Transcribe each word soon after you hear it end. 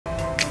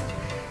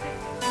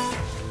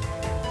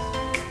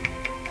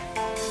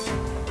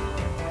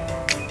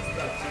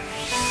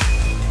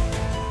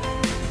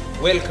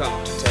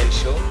Welcome to Tile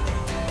Show,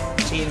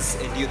 Teens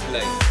and Youth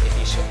Life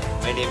Edition.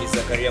 My name is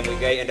Zakaria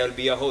Muigai and I'll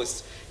be your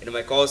host. And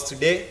my co-host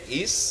today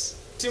is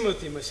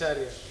Timothy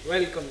Masharia.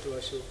 Welcome to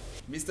our show.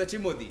 Mr.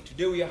 Timothy.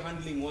 Today we are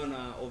handling one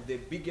of the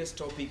biggest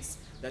topics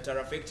that are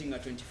affecting our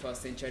 21st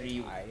century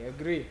youth. I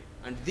agree.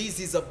 And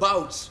this is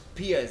about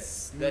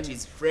peers, that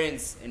is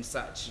friends and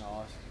such.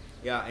 No.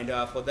 Yeah,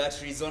 and for that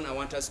reason, I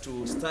want us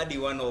to study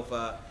one of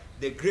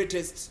the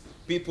greatest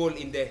people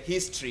in the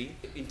history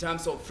in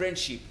terms of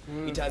friendship.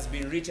 It has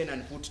been written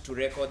and put to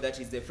record, that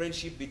is the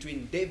friendship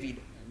between David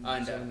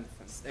and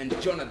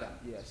Jonathan.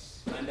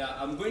 Yes. And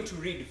I'm going to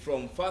read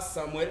from 1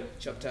 Samuel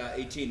chapter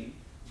 18,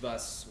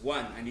 verse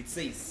 1, and it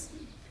says,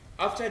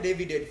 after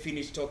David had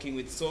finished talking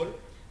with Saul,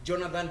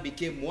 Jonathan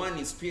became one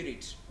in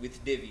spirit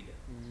with David.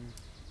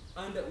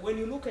 And when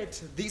you look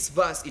at this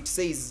verse, it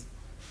says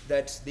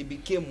that they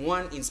became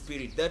one in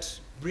spirit. That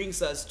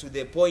brings us to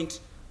the point,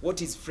 what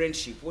is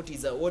friendship? What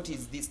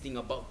is this thing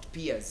about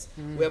peers,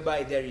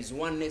 whereby there is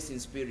oneness in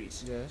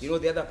spirit? Yes. You know,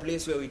 the other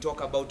place where we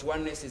talk about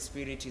oneness in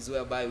spirit is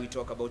whereby we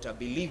talk about a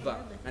believer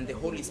and the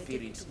Holy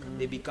Spirit.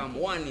 They become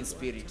one in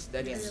spirit.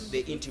 That is the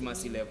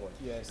intimacy level.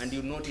 Yes. And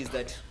you notice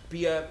that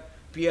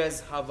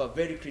peers have a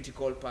very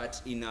critical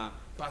part in a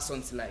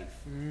person's life,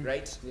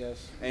 right?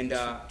 Yes. And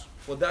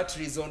for that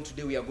reason,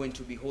 today we are going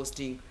to be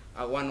hosting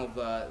one of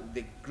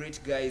the great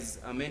guys,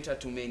 a mentor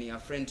to many, a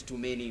friend to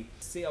many.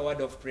 Say a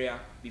word of prayer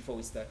before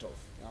we start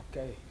off.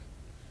 Okay.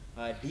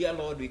 Dear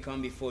Lord, we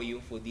come before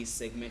you for this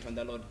segment on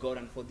the Lord God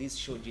and for this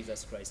show,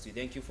 Jesus Christ. We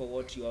thank you for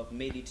what you have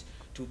made it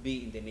to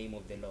be in the name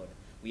of the Lord.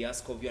 We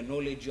ask of your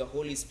knowledge, your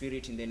Holy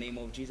Spirit, in the name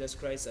of Jesus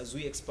Christ, as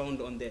we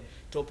expound on the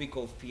topic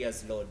of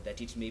peers, Lord,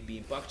 that it may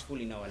be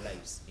impactful in our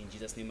lives. In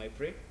Jesus' name I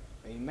pray.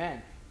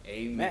 Amen.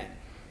 Amen.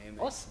 Amen.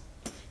 Awesome.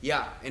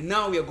 Yeah, and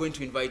now we are going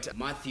to invite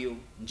Matthew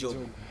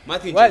Njogu.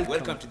 Matthew Welcome. Njogu,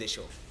 welcome to the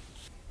show.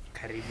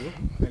 Karibu.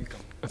 Welcome.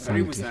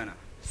 Karibu sana.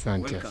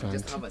 Asante, Welcome.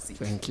 Just asante. have a seat.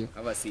 Thank you.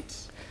 Have a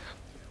seat.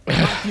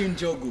 Matthew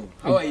Njogu,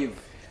 how are you?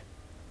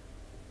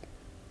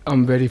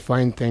 I'm very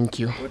fine, thank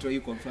you. What were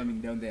you confirming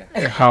down there?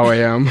 How I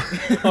am.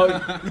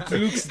 It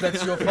looks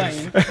that you're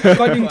fine.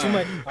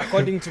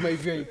 According to my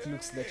view, it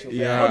looks that you're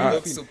Yeah. fine. You How do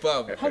look you feel?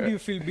 superb. How do you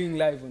feel being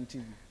live on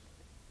TV?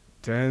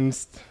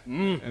 Tensed.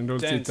 And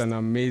also tensed. it's an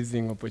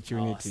amazing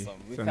opportunity. Awesome.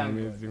 We It's an thank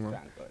amazing God.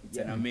 one. Thank God. It's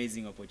an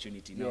amazing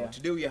opportunity. Now, Yeah.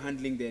 today we are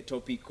handling the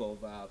topic of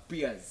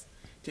peers.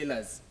 Tell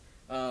us,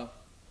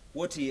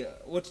 what do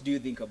you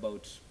think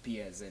about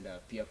peers and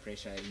peer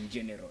pressure in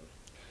general?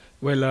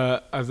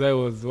 Well, as I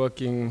was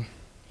working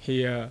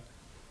here,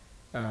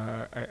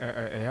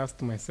 I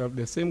asked myself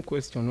the same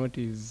question, what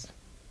is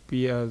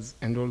peers,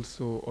 and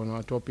also on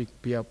our topic,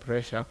 peer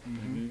pressure.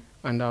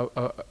 And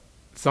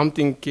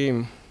something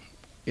came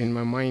in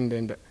my mind,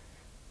 and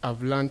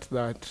I've learned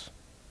that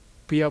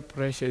peer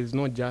pressure is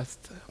not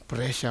just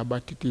pressure,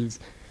 but it is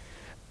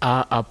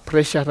a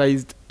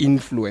pressurized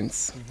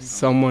influence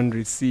someone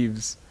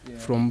receives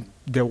from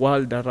the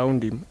world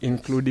around him,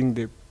 including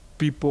the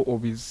people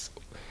of his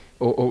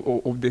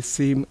of the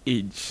same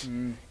age.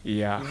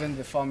 Yeah. Even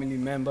the family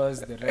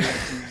members, the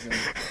relatives,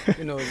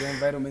 and the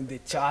environment, the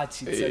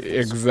church itself. the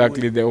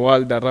Exactly, school. the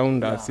world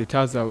around us, Yeah. it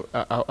has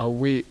a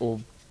way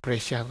of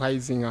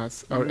pressurizing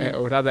us, or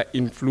rather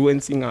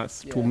influencing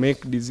us to Yes.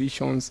 make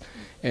decisions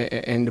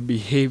and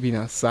behave in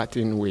a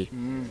certain way.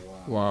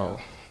 Wow.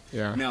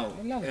 Yeah. Now,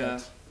 I love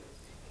that.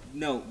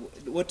 now,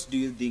 what do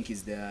you think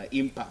is the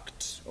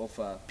impact of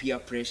peer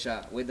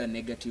pressure, whether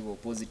negative or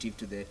positive,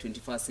 to the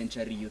 21st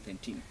century youth and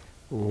teen?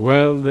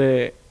 Well,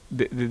 the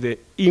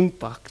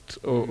impact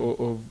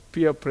of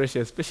peer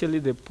pressure, especially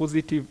the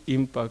positive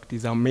impact,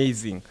 is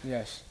amazing.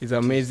 Yes. It's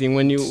amazing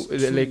when you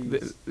It's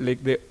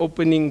like the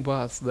opening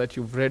verse that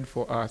you've read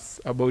for us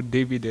about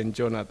David and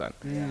Jonathan.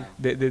 Yeah.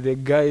 The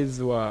guys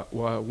were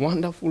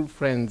wonderful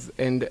friends,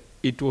 and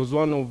it was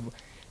one of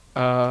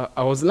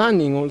I was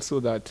learning also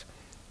that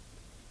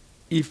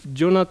if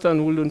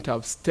Jonathan wouldn't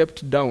have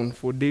stepped down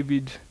for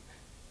David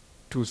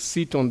to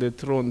sit on the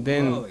throne,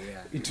 then Oh, yeah.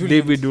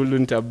 David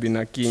wouldn't have been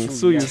a king. True,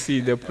 So you yeah. see,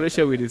 the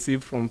pressure we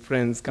receive from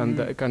friends can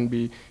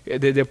be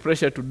the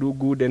pressure to do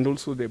good, and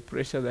also the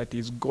pressure that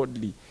is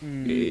godly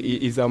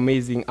is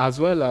amazing, as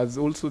well as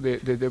also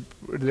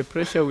the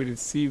pressure we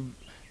receive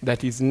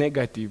that is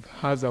negative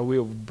has a way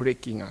of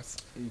breaking us,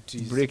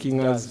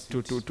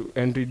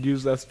 and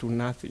reduce us to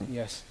nothing.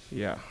 Yes.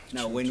 Yeah.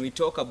 Now, when we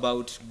talk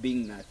about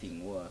being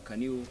nothing,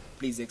 can you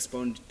please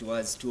expound to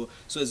us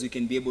so as we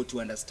can be able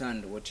to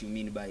understand what you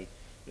mean by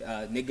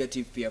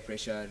negative peer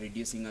pressure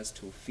reducing us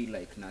to feel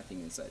like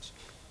nothing and such?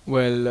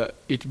 Well,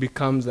 it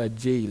becomes a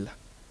jail.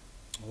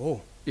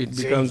 Oh. It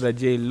becomes a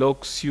jail,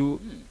 locks you,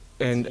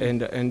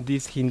 and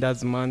this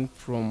hinders man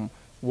from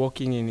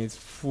working in his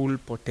full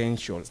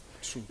potential.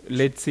 True.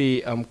 Let's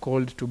say I'm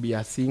called to be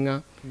a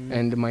singer,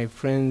 and my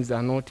friends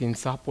are not in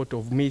support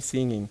of me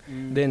singing,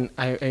 then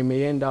I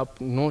may end up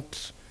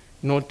not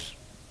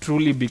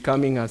truly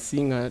becoming a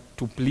singer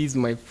to please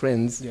my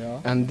friends. Yeah.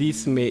 And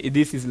this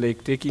is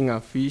like taking a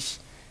fish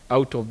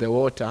out of the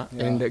water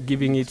Yeah. and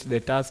giving it the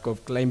task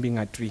of climbing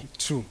a tree.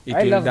 True. It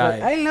I will love die.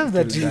 that. I love It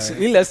that. will Dreams.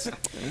 die.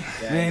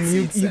 Yeah, Man,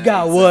 it's you a-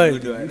 got it's a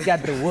word. good one. You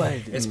got the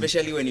word.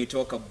 Especially when you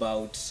talk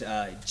about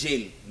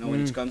jail. Now,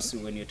 when it comes to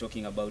when you're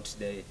talking about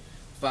the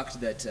fact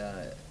that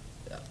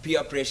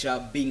peer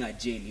pressure being a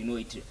jail, you know,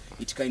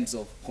 it kinds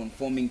of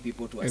conforming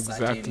people to a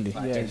certain Exactly.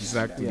 pattern. Yes,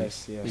 exactly.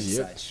 Yes, yes. And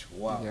Yep. such.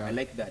 Wow, Yeah. I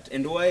like that.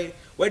 And why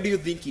do you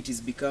think it is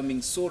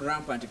becoming so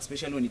rampant,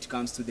 especially when it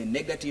comes to the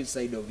negative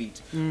side of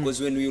it?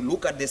 Because when we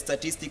look at the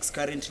statistics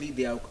currently,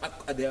 they are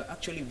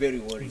actually very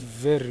worrying.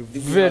 Very, We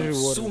very have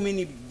so worried.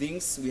 many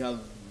things. We have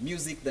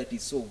music that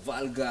is so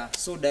vulgar,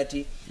 so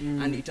dirty,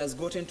 and it has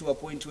gotten to a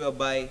point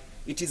whereby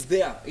it is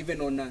there even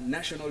on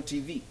national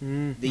TV.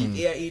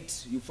 They air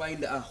it. You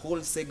find a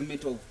whole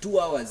segment of 2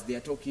 hours. They are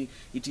talking.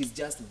 It is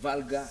just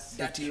vulgar,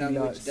 dirty Secular-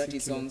 language, dirty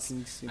secular songs.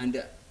 things, yeah.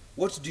 And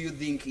what do you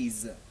think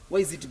is why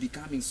is it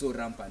becoming so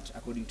rampant,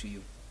 according to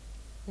you?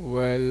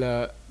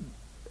 Well,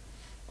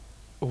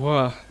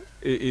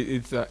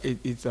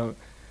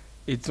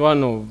 it's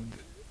one of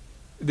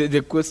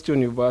the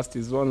question you've asked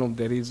is one of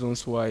the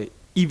reasons why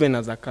even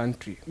as a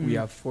country we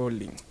are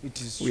falling.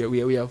 It is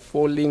We are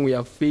falling, we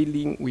are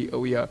failing,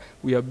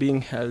 we are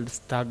being held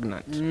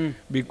stagnant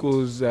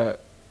because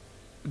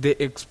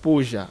the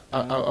exposure,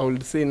 I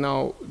would say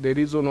now, the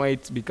reason why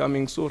it's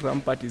becoming so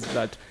rampant is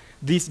that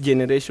this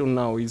generation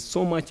now is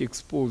so much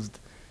exposed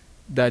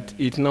that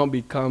it now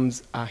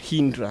becomes a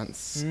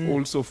hindrance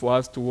also for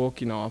us to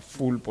walk in our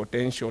full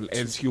potential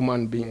as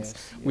human beings.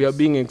 Yes, We are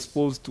being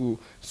exposed to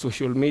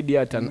social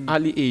media at an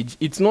early age.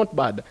 It's not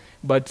bad,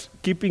 but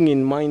keeping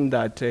in mind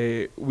that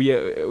we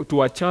are,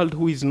 to a child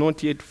who is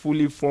not yet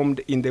fully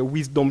formed in the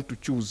wisdom to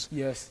choose,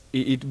 Yes.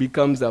 it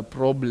becomes a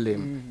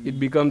problem. It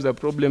becomes a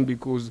problem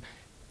because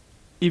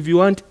if you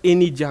want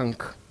any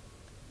junk,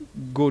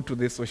 go to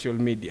the social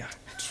media.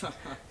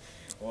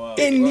 Wow.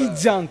 Any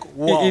junk.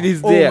 Wow. It is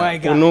there. Oh my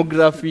God.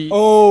 Pornography.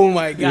 Oh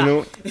my God. You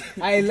know,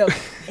 I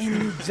love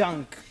any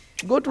junk.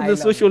 go to I the love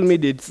social it.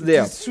 media. It's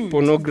there. is true. It's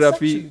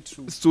Pornography,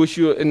 actually true.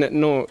 social.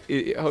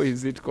 How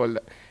is it called?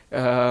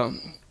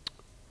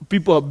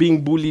 People are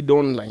being bullied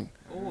online.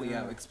 Oh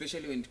yeah,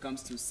 especially when it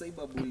comes to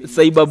cyberbullying.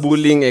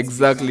 Cyberbullying, It's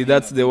exactly. becoming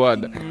That's a the big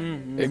word.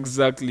 thing now.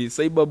 Exactly.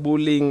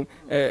 Cyberbullying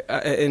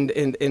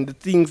and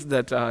things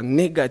that are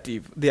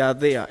negative, they are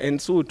there.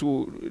 And so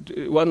to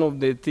one of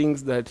the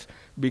things that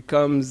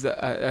becomes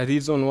a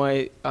reason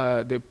why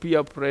the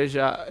peer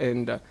pressure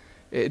and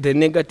the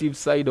negative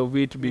side of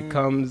it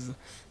becomes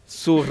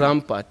so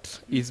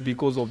rampant is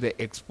because of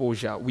the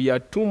exposure. We are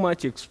too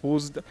much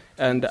exposed,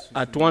 and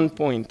at one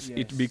point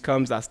it Yes.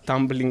 becomes a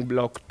stumbling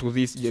block to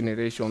this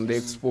generation, the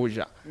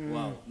exposure.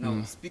 Wow.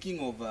 Now,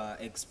 speaking of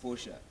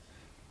exposure,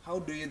 how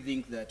do you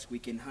think that we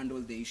can handle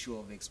the issue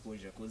of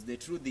exposure? Because the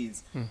truth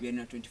is, we are in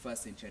a 21st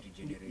century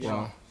generation.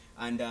 Wow.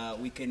 And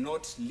we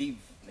cannot live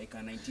like a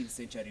 19th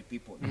century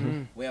people,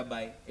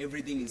 whereby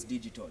everything is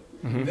digital.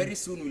 Very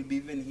soon we'll be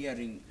even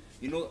hearing,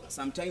 you know,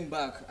 some time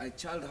back, a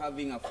child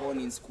having a phone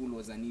in school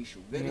was an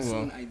issue. Very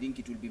soon, I think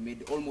it will be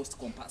made almost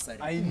compulsory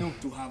I know.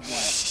 to have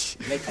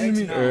one. Like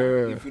right now,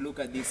 if you look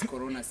at this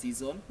corona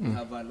season, we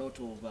have a lot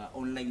of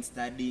online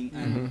studying,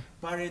 and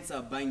parents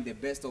are buying the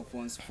best of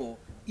phones for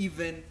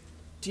even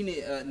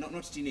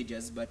not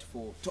teenagers, but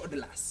for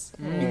toddlers,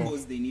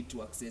 because they need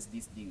to access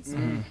these things.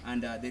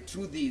 And the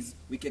truth is,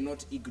 we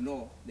cannot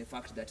ignore the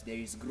fact that there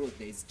is growth,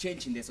 there is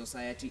change in the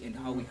society, and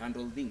how we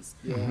handle things.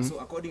 So,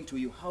 according to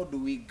you, how do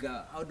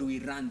we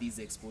run this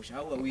exposure?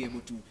 How are we able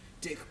to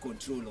take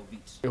control of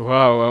it?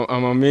 Wow,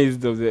 I'm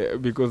amazed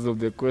because of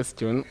the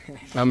question.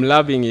 I'm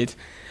loving it.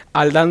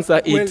 I'll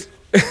answer Well, it.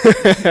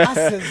 us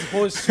as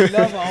hosts, we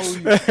love how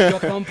your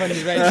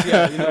company right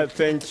here. You know,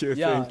 Thank you,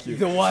 yeah, thank you.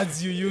 the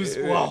words you use,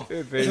 wow,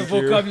 thank the you.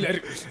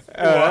 vocabulary,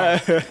 wow,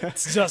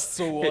 it's just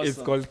so awesome. It's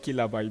called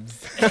Killer Vibes.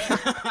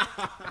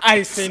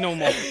 I say no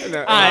more.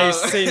 No, I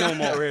say no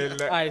more. well,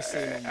 I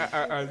say no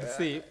more.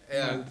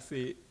 I'll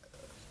say,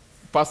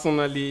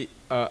 personally,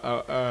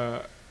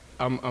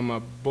 I'm a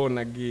born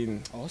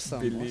again Awesome,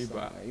 believer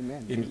awesome.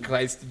 Amen. in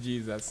Christ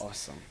Jesus.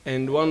 Awesome.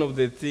 And one of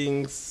the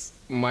things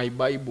my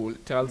Bible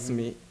tells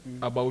me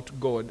about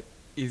God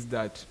is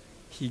that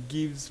He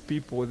gives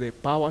people the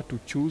power to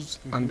choose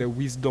and the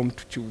wisdom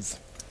to choose.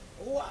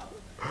 Wow.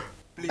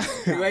 Please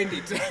rewind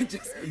it.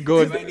 Just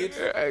God, rewind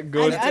it.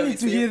 God. I need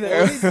to hear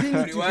that. I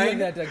need to hear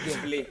that again.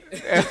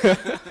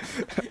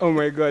 Play. Oh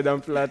my God,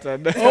 I'm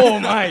flattered. Oh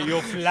my,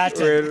 you're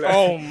flattered.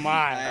 Well, Oh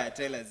my.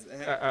 Tell us.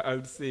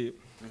 I'll say,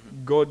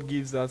 God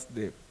gives us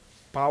the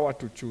power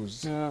to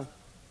choose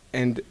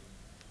and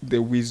the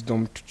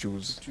wisdom to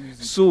choose.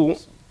 So,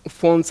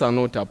 phones are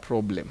not a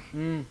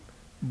problem.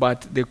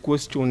 But the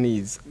question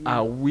is,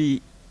 are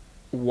we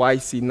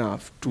wise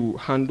enough to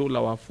handle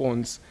our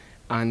phones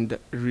and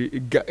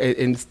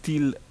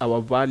still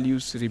our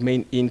values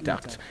remain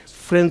intact?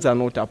 Friends are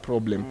not a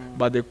problem,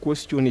 but the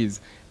question is,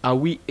 are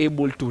we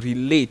able to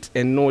relate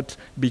and not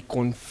be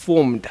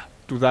conformed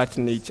to that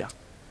nature?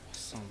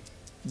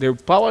 The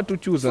power to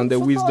choose and the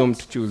For wisdom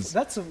thought. to choose.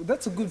 That's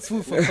a good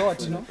food for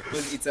thought, you know.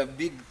 Because it's a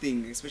big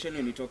thing, especially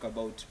when you talk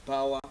about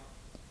power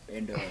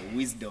and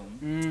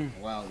wisdom,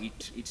 wow,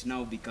 it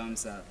now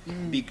becomes a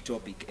big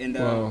topic. And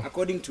Wow.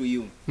 according to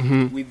you,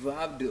 we've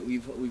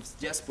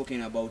just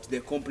spoken about the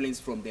complaints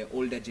from the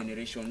older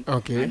generation.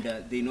 Okay. And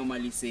they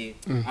normally say,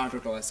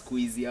 "Watoto wa siku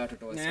hizi,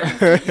 watoto wa siku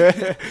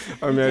hizi."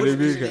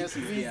 Wameharibika.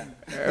 Yeah.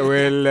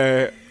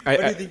 Well, What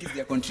do you think is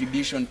their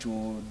contribution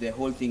to the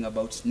whole thing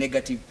about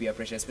negative peer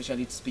pressure,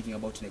 especially speaking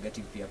about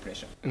negative peer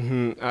pressure?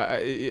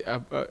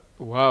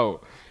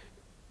 Wow.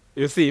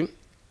 You see,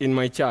 in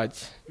my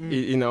church,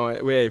 in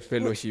our where I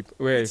fellowship,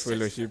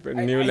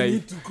 New I Life,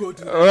 need to go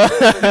to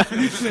that.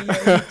 Literally,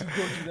 I need to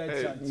go to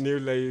that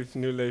church.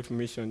 New Life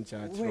Mission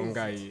Church, Where is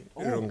Rongai, it?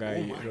 Oh,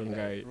 Rongai, oh my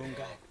Rongai. God,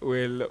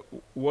 Rongai. Well,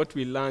 what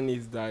we learn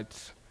is that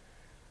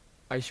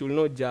I should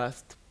not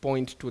just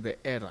point to the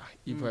error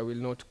if I will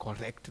not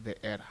correct the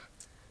error.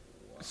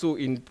 So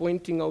in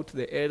pointing out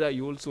the error,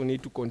 you also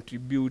need to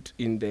contribute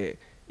in the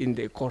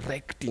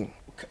correcting.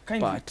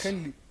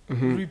 Kindly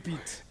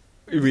repeat.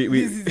 We,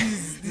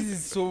 This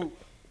is so.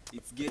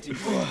 It's getting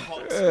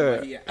hot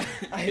over here.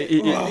 I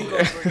think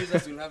our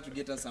producers will have to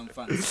get us some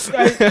fans.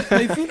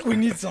 I think we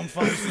need some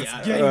fun. It's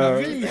Yeah. getting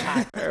really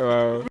hot.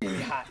 wow.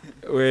 Really hot.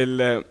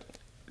 Well,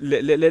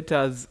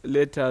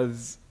 let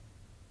us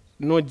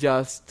not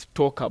just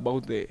talk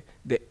about the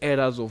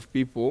errors of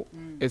people,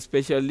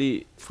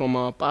 especially from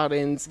our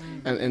parents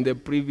and the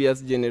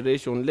previous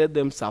generation. Let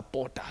them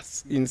support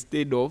us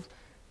instead of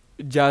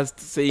just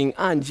saying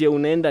njia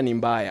unaenda ni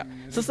mbaya.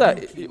 Sasa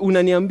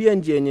unaniambia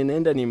njia yenye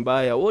naenda ni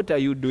mbaya, what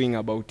are you doing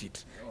about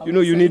it? You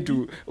know, you need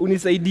to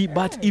unisaidi,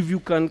 but if you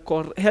can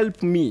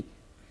help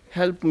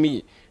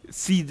me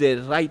see the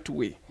right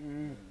way.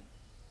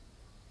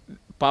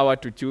 Power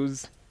to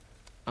choose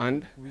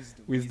and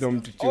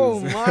wisdom to choose. Oh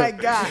my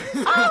God.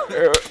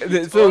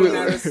 So All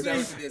narrows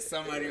down to the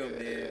summary of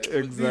the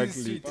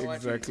exactly.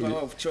 power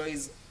of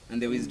choice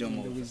and the wisdom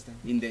of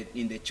in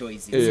the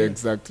choices. Yeah,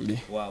 exactly.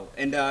 Wow.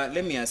 And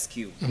let me ask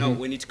you now,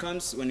 when it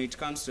comes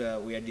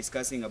to we are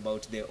discussing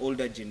about the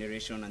older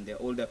generation and the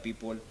older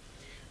people,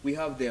 we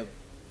have the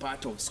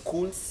part of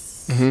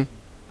schools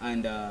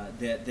and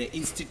the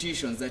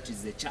institutions, that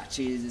is the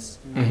churches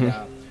and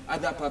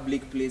other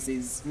public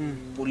places,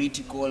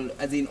 political,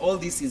 as in all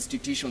these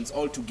institutions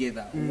all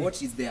together.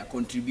 What is their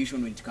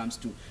contribution when it comes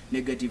to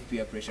negative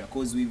peer pressure?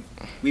 Because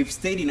we've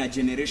stayed in a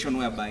generation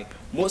whereby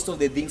most of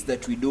the things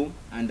that we do,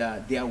 and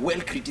they are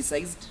well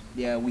criticized,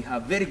 we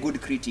have very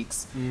good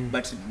critics,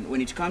 but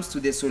when it comes to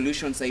the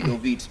solution side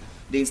of it,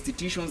 the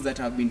institutions that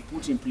have been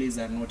put in place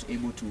are not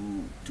able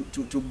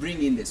to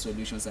bring in the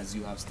solutions, as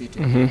you have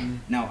stated.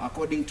 Now,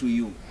 according to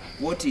you,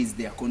 what is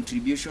their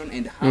contribution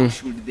and how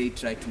should they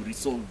try to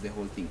resolve the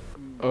whole thing?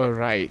 All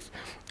right.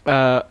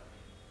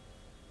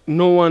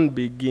 No one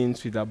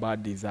begins with a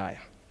bad desire.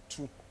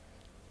 True.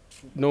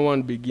 No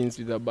one begins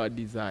with a bad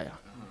desire.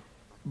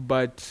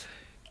 But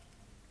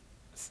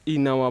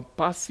in our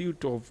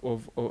pursuit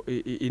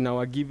in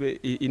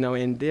our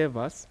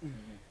endeavors,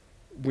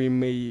 we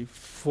may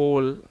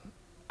fall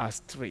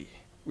astray.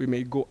 We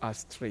may go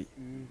astray.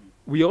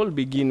 We all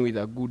begin with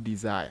a good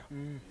desire.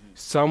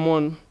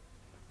 Someone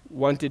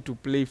wanted to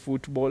play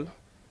football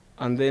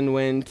and then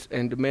went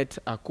and met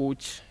a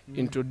coach,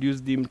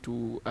 introduced him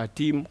to a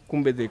team.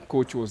 Kumbe the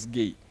coach was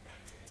gay.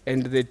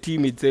 And the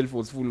team itself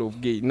was full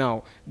of gay.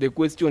 Now, the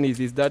question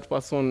is that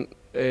person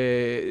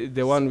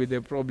the one with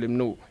the problem?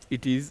 No,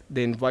 it is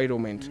the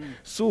environment.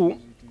 So,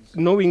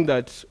 knowing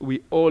that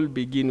we all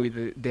begin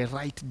with the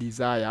right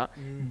desire,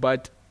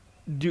 but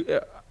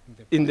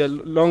in the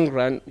long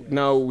run,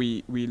 now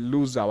we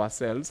lose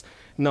ourselves.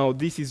 Now,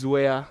 this is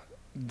where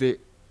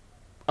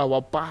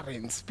our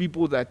parents,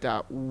 people that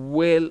are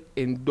well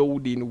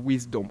endowed in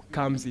wisdom,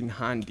 comes in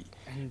handy.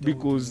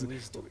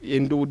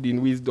 Endowed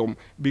in wisdom,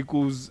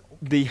 because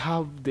they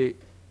have the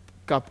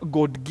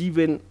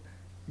God-given,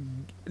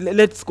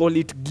 let's call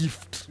it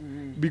gift,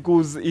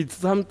 because it's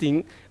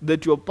something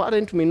that your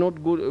parent may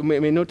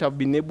not have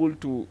been able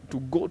to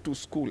go to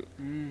school,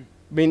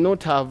 may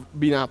not have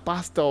been a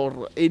pastor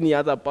or any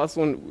other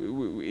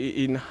person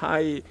in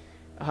high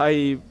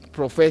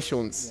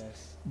professions.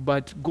 Yes.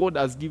 But God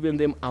has given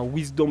them a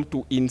wisdom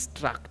to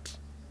instruct,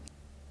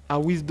 a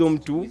wisdom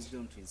to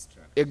instruct.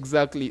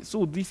 Exactly.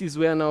 So this is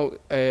where now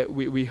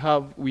we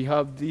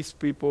have these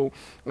people,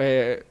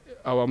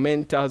 our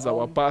mentors,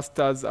 our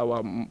pastors,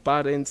 our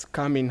parents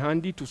come in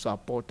handy to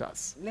support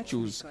us. Let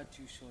me cut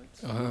you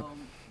short.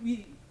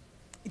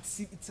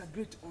 It's a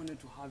great honor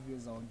to have you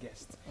as our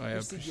guest. I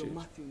you said you're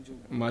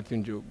appreciate Matthew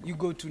Njogu. Njogu. You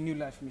go to New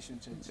Life Mission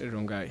Church.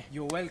 Rongai.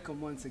 You're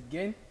welcome once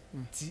again.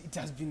 It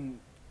has been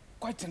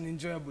quite an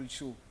enjoyable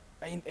show.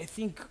 I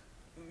think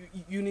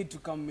you need to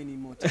come many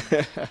more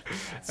times.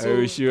 So I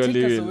will surely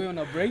take us will. away on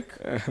a break.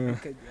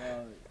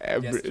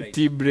 Okay,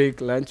 Tea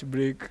break, lunch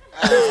break.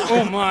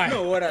 oh my!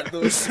 No, what are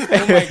those?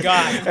 Oh my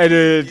God! And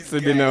it's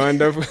been a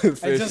wonderful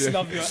I just session.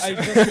 love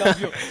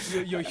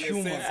your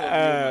humor.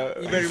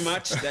 Thank you very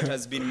much. That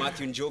has been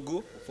Matthew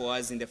Njogu for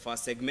us in the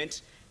first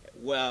segment.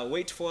 Well,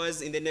 wait for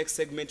us in the next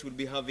segment. We'll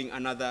be having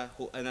another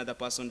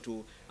person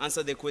to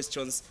answer the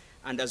questions,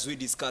 and as we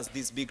discuss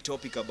this big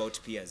topic about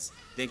peers.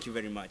 Thank you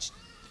very much.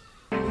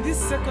 In this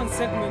second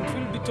segment,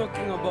 we'll be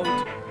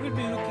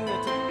looking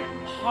at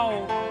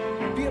how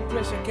peer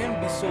pressure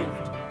can be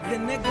solved. The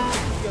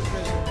negative peer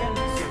pressure can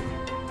be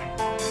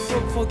solved.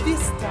 So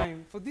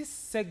for this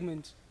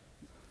segment,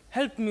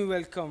 help me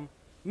welcome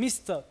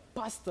Mr.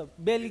 Pastor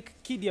Belik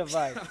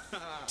Kidiavai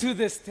to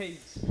the stage.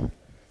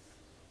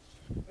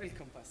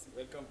 Welcome, Pastor.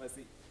 Welcome,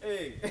 Pastor.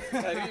 Hey,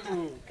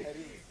 karibu.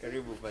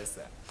 Karibu,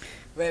 Pastor.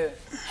 Well,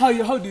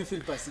 how do you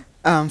feel, Pastor?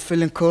 I'm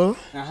feeling cool.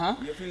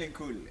 You're feeling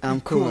cool. I'm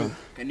cool.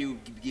 Can you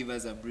give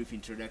us a brief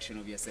introduction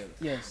of yourself?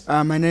 Yes.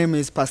 My name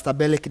is Pastor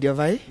Belik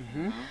Kidiavai.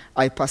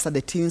 I pastor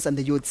the teens and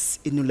the youths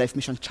in New Life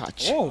Mission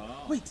Church. Oh,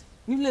 wait.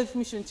 New Life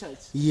Mission Church.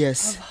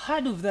 Yes. I've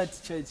heard of that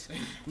church.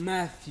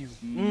 Matthew.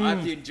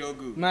 Matthew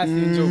Njogu.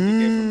 Matthew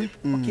Njogu.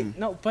 Okay,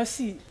 now,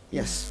 Pasi,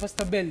 Yes.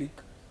 Pastor Belik,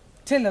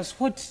 tell us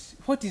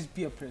what is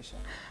peer pressure?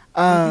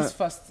 Uh,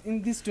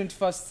 In this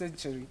 21st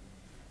century,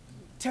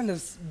 tell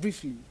us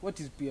briefly, what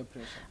is peer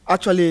pressure?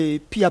 Actually,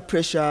 peer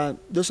pressure,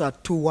 those are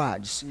two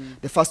words.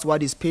 The first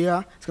word is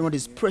peer, second word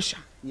is pressure.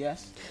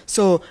 Yes.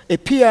 So a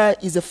peer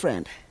is a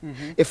friend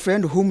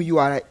whom you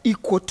are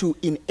equal to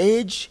in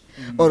age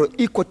or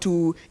equal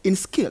to in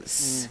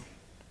skills.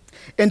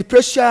 And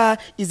pressure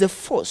is a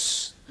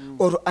force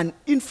or an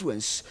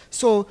influence.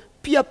 So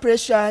peer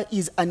pressure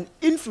is an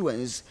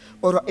influence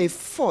or a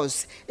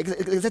force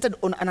exerted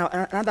on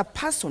another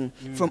person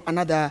from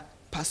another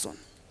person.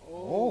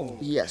 Oh.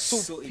 Yes.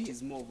 So it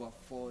is more of a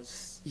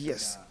force.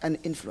 Yes, an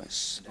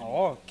influence.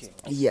 Oh, okay.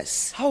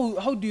 Yes.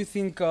 How do you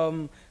think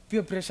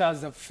peer pressure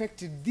has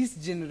affected this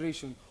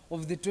generation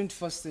of the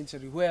 21st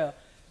century, where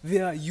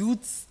there are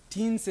youths,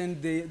 teens,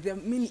 and there are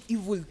many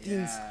evil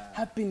things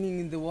happening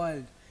in the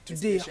world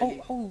today?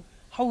 Especially-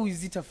 How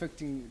is it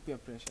affecting peer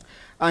pressure?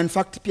 In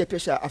fact, peer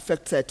pressure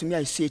affects, to me,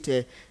 I see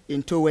it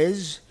in two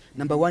ways.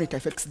 Number one, it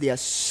affects their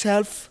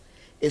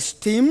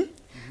self-esteem,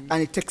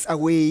 and it takes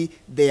away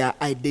their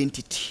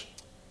identity.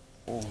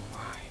 Oh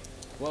my.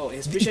 Wow,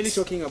 especially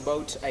talking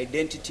about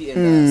identity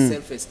and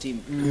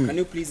self-esteem. Can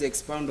you please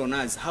expound on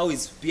us? How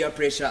is peer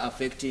pressure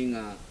affecting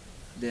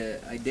the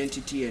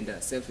identity and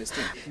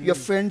self-esteem? Your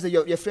friends,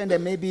 your friend,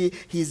 maybe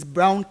he's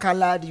brown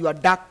colored, you are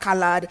dark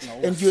colored,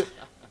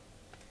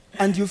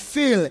 and you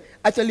feel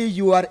actually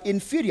you are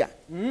inferior,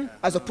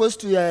 as opposed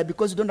to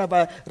because you don't have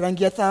a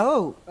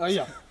rangiathao. Oh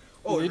yeah.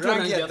 Oh,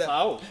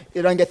 Rangiathao.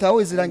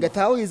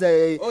 Rangiathao is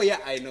a Oh yeah,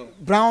 I know.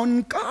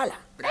 brown color.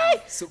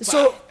 Super.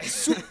 So,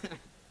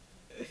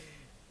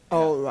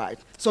 all right.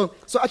 So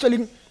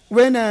actually,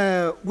 when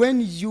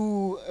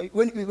you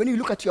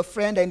look at your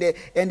friend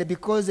and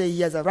because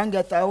he has a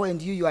rangathao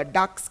and you are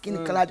dark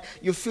skin colored,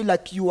 you feel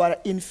like you are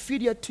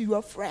inferior to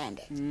your friend.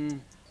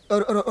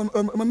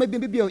 Or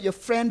maybe your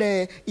friend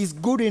is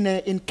good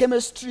in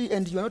chemistry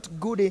and you are not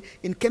good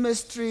in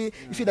chemistry.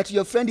 You feel that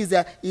your friend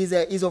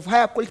is of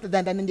higher quality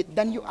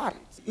than you are.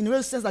 In a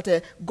real sense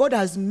that God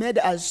has made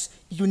us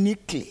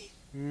uniquely.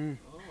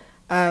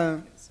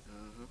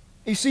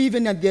 You see,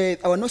 even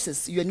at our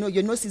noses, your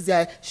nose is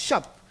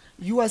sharp.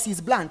 Yours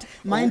is blunt.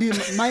 Mine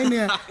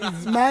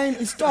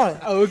is tall.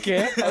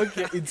 Okay,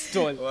 it's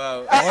tall.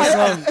 Wow.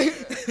 Awesome.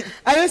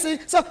 I say,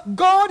 so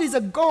God is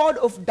a God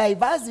of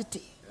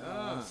diversity.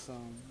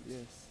 Awesome. Yes.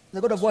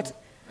 The God of what?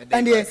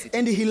 Diversity.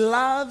 And he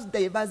loves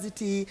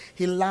diversity.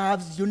 He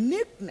loves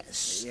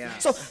uniqueness.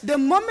 Yes. So the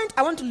moment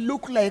I want to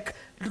look like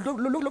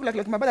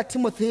my brother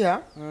Timothy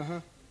here,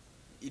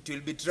 It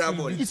will be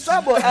trouble. it's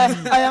trouble.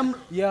 I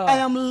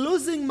am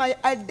losing my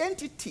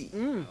identity.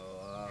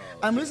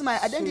 I'm losing my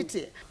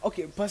identity.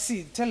 Okay,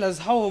 Pasi, tell us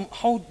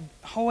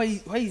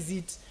why is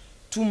it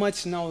too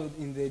much now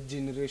in the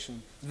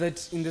generation,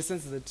 that in the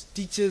sense that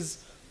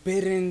teachers,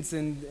 parents,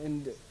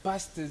 and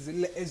pastors,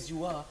 as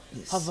you are,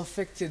 have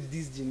affected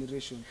this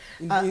generation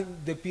in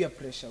the peer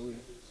pressure way?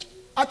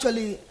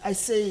 Actually, I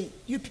say,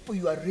 you people,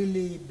 you are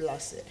really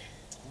blessed.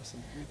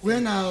 Awesome.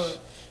 When I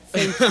We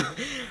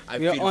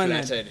are feel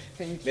honored. flattered.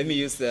 Thank Let me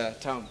use the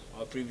term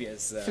our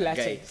previous guy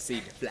Flattered.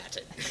 said,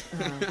 flattered.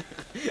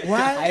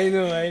 why? I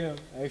know.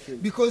 I feel.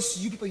 Because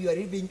you people, you are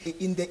living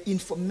in the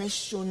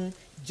information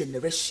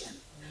generation,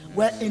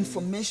 where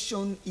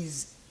information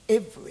is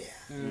everywhere.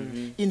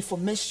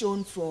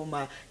 Information from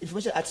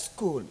information at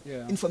school,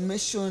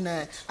 information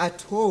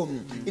at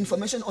home,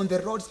 information on the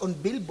roads, on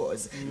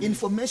billboards,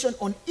 information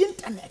on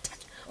internet,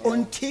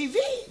 on TV.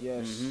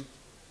 Yes.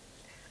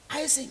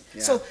 I see.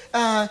 Yeah. So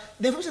the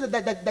information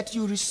that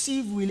you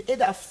receive will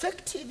either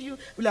affect you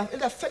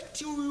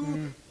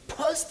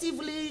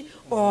positively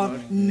or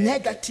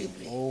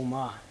negatively. Oh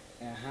my.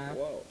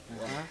 Wow.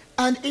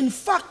 And in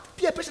fact,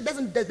 peer pressure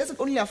doesn't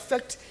only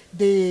affect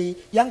the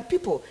young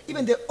people,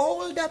 even the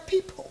older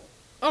people.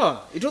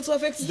 Oh, it also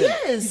affects them.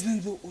 Yes.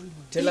 Even the old one.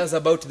 Tell us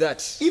about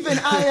that. Even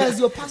I, as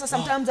your pastor,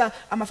 sometimes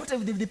I'm affected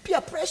with the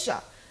peer pressure.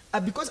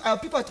 Because our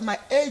people at my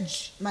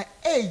age,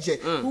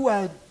 who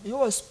are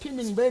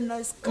spinning very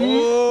nice cars,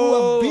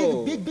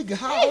 who have big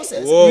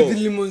houses. With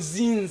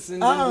limousines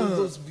and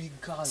those big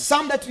cars.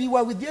 Some that we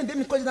were with them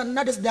because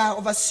nowadays they are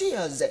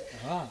overseers.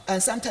 Ah.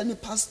 And some tell me,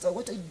 Pastor,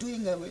 what are you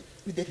doing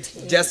with the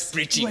teens? Just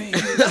preaching.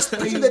 Just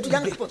preaching to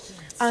young people.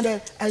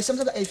 And I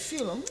sometimes I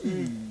feel,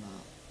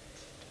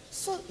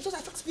 so it just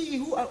affects me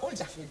who are older.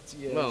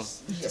 Yes. Wow.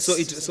 Yes.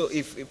 So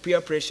if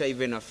peer pressure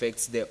even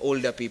affects the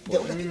older people. The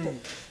older people.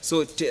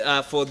 So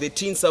for the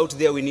teens out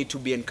there, we need to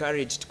be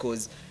encouraged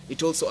because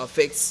it also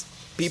affects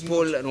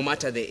people no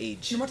matter the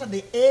age. No matter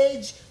the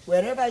age,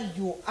 wherever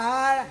you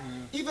are,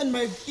 even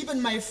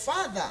my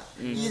father,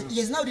 he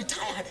is now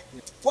retired.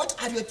 What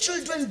are your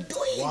children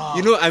doing? Wow.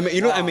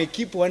 I may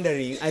keep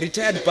wondering, a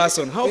retired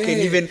person, how can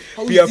Hey, even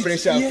how peer is it-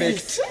 pressure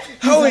yes.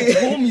 affect? How He's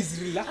at home is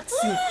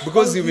relaxing.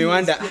 Because How you may he is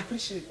wonder,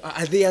 appreciate-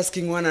 are they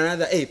asking one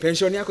another, hey,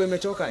 pension yako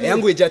imetoka,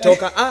 yangu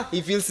ijatoka,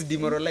 he feels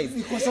demoralized.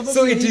 Because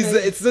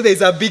So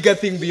there's a bigger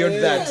thing beyond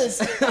that.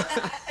 Yes.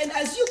 And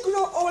as you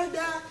grow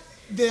older,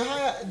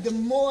 the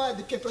more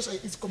the peer pressure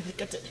is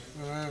complicated.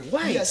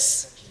 Why?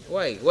 Yes.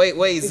 Why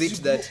is As it you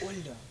that grow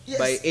older. Yes.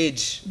 by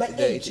age, By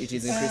age, it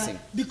is increasing?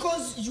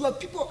 because you are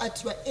people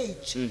at your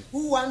age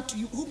who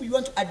you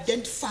want to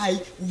identify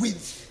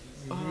with.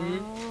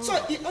 So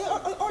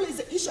all is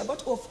the issue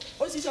about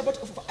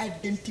of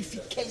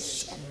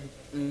identification.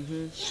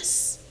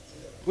 Yes.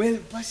 Well,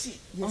 Pasi,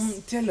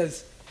 tell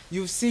us.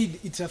 You've said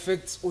it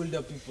affects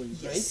older people,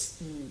 Yes.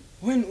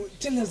 right?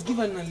 Tell us, give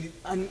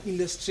an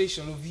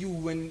illustration of you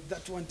when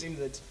that one time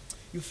that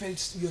you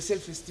felt your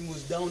self-esteem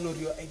was down or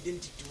your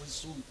identity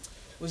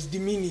was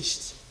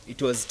diminished. It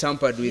was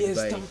tampered with Yes,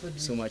 by tampered with.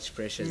 so much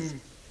pressures.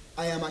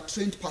 I am a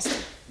trained pastor,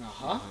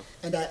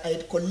 and I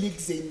had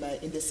colleagues in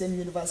the same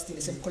university, in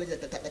the same college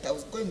that I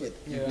was going with,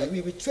 Yeah. that we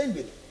were trained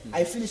with.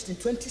 I finished in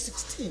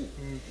 2016,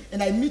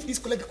 and I meet this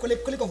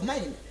colleague of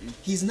mine.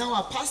 He's now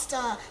a pastor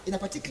in a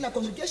particular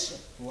congregation.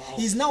 Wow.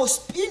 He's now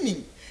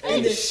spinning,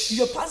 and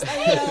your pastor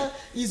here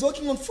is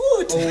working on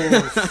food.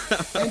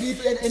 and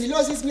he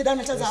loses me down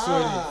and says,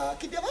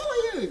 Kidia,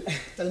 how are you?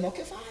 Tell him,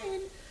 okay, fine.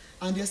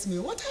 And he asks me,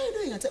 what are you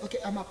doing? I say, okay,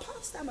 I'm a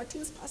pastor, I'm a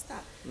teens pastor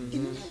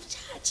in a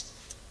church.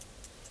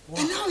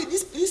 And now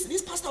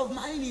this pastor of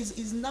mine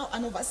is now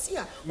an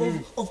overseer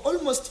of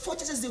almost 4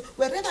 churches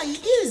wherever he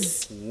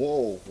is.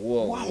 Whoa.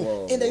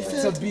 And I It's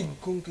a felt, big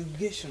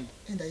congregation.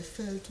 and I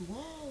felt,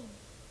 wow,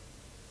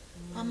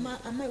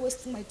 am I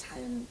wasting my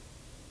time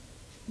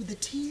with the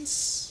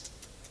teens?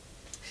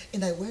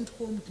 And I went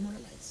home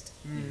demoralized.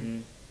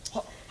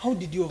 How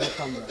did you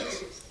overcome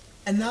that?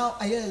 And now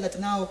I realize that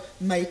now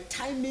my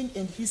timing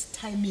and his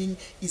timing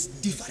is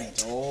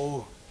different.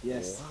 Oh,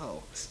 yes.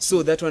 Wow.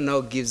 So that one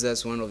now gives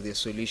us one of the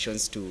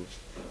solutions to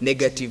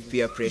negative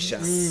peer pressure.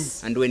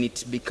 And when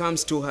it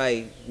becomes too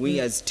high, we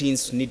as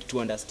teens need to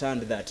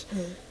understand that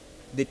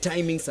the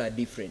timings are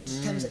different.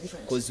 Times are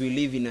different. Because we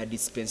live in a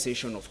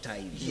dispensation of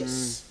time.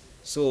 Yes.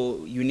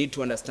 So you need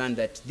to understand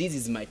that this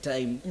is my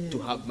time to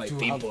have my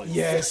people.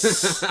 Yes.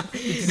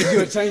 It's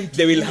your time to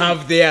They will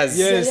have theirs.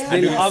 Yes,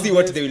 And they'll we'll have see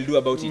what theirs. they will do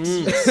about it.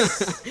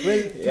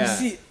 Well,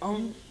 Yeah. you see,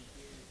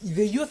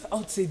 the youth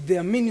outside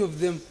there, many of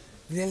them,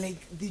 they're like,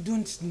 they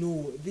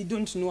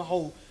don't know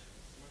how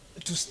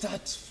to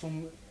start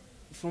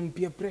from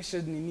peer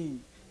pressure,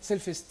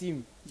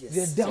 self-esteem. Yes.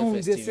 They're down,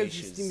 their Self-esteem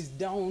self-esteem issues. is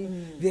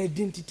down, their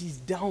identity is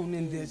down,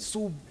 and they're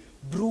so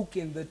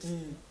broken that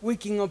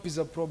waking up is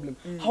a problem.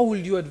 How will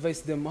you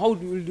advise them? How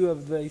will you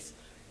advise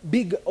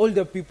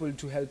older people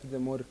to help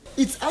them? Or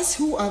It's us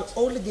who are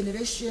older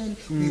generation,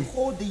 we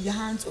hold the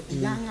hands of the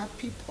younger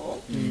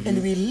people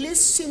and we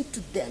listen to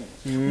them.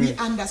 We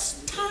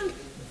understand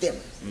them.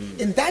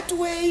 In that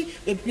way,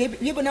 we're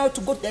able now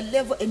to go to their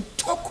level and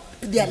talk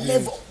to their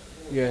level.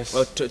 yes,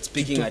 Or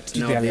speaking To at to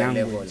now their their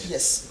language. level.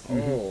 Yes.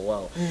 Oh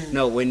wow!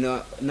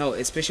 Now now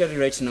especially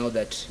right now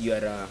that you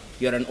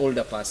are an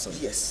older person.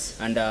 Yes.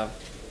 And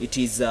it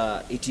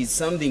is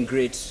something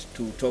great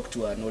to talk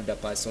to an older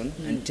person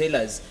and tell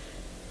us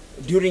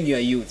during your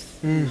youth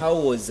how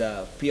was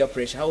peer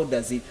pressure? How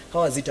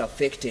has it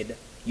affected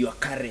your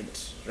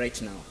current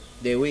right now?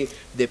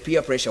 The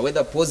peer pressure,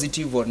 whether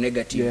positive or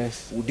negative,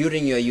 Yes.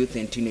 during your youth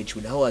and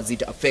teenagehood, how has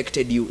it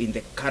affected you in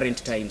the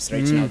current times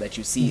right now that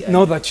you see?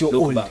 Now that you're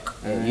look old. back,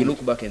 you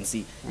look back and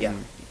see, yeah,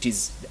 it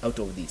is out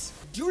of this.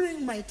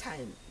 During my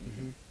time,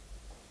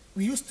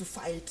 we used to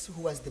fight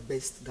who was the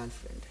best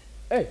girlfriend.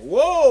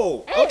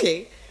 Whoa!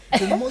 Okay,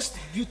 The most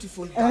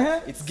beautiful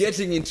girl. it's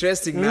getting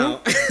interesting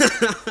now.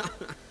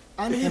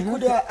 And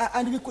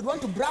we could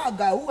want to brag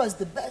who was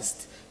the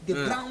best, the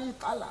brown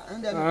color.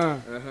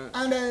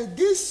 And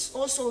this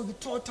also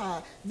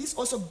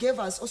gave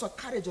us also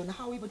courage on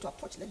how even to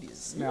approach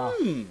ladies. yeah.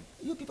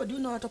 You people, do you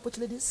know how to approach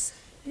ladies?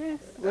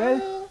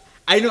 Well,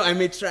 I know. I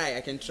may try.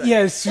 I can try.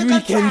 yes, You we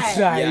can can try.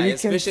 try. Yeah, we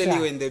can especially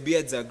try. when the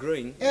beards are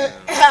growing.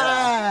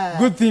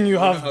 Good thing you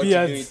have how to do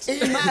beards.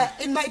 it.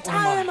 In my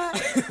time,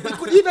 we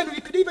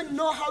could even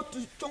know how to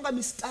chonga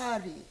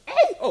mistari.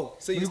 Oh,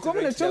 so you used to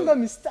Ulikuwa write mnachonga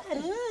down.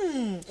 mistari.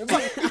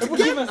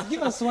 Hebu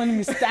give us one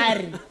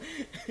mistari.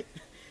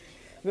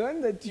 The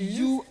one that you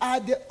You are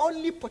the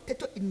only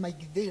potato in my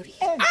githeri.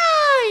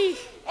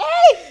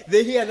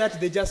 They hear that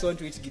they just want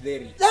to eat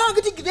githeri. No,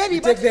 get githeri,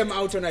 Take but them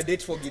out on a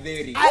date for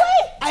githeri.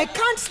 I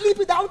can't sleep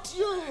without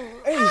you.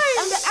 And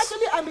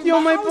actually, I'm in You're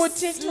the my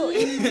house. potato.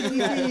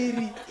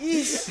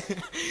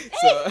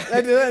 So,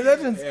 That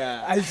one's,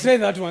 Yeah. I'll try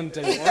that one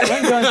time.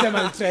 One time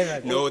I'll try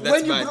that. no, that's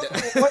When you,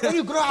 bad. when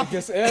you grow up,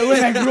 Yes,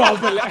 when I grow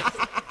up.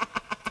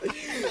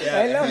 Yeah,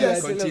 I love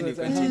that. Continue,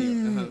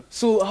 continue. Uh-huh.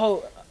 So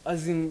how,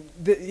 as in,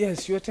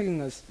 yes, you are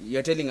telling us.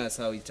 You're telling us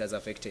how it has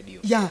affected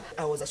you. yeah,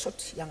 I was a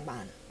short young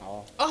man.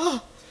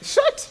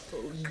 Shut!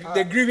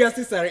 The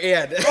grievances are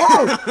aired.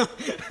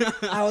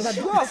 I was a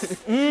dwarf,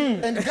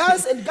 and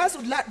girls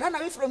would run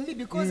away from me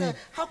because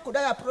how could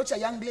I approach a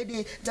young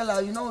lady, tell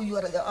her, you know, you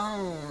are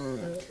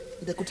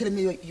they could tell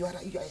me you are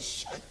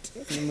short.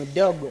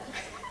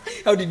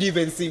 How did you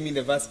even see me in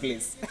the first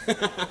place?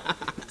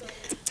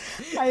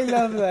 I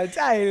love that.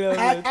 I love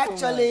that.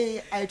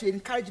 Actually, I had to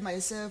encourage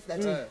myself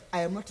that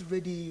I am not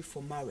ready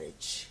for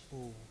marriage.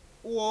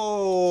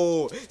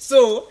 Whoa!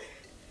 So,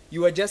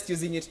 you were just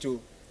using it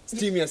to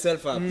steam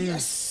yourself up.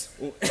 Yes.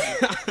 When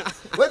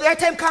the right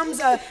time comes,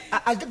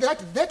 I'll get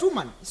that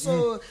woman.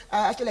 So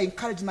actually, I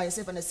encouraged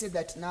myself and I said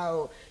that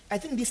now I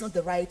think this is not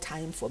the right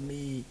time for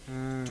me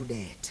to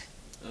date.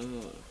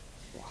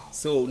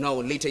 So now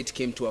later it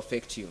came to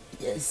affect you.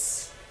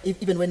 Yes.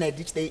 Even when I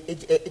reached the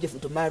age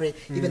of to marry,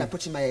 even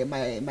approaching my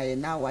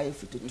now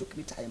wife, it took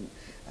me time.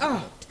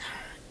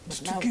 But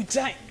now, Took you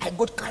time. I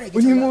got courage.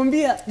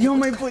 Unimwambia, you're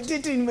my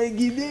potato in my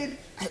gideri.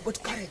 I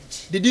got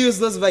courage. Did you use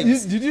those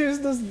vibes? Did you use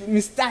those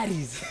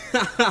mysteries?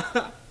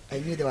 I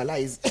knew they were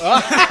lies.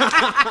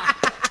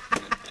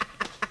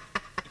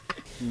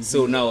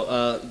 So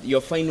now, your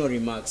final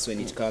remarks when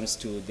it comes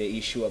to the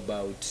issue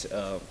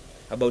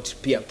about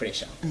peer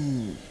pressure.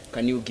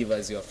 Can you give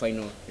us your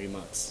final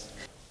remarks?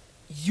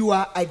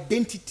 Your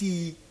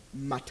identity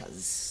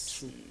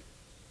matters.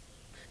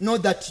 Know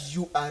that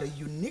you are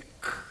unique.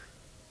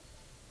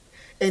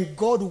 And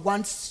God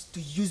wants to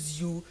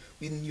use you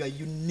in your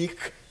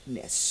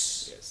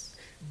uniqueness. Yes.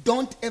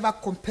 Don't ever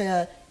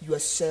compare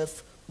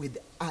yourself with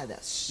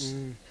others.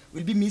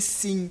 We'll be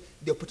missing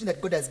the opportunity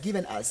that God has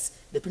given us,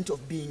 the opportunity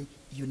of being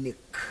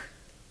unique.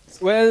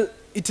 Well,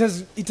 it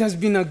has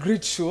been a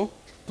great show.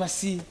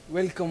 Pasi,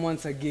 welcome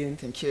once again.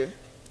 Thank you.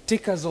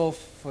 Take us off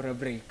for a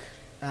break.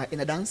 In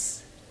a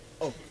dance.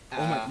 Oh,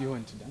 You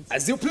want to dance?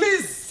 as you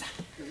please.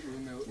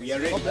 We are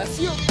ready. God bless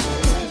you.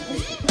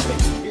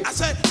 I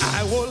said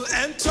I will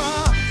enter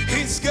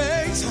his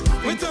gates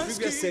In with the a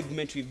previous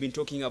segment, we've been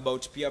talking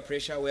about peer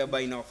pressure,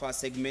 whereby in our first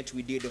segment,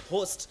 we did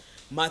host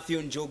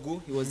Matthew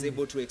Njogu. He was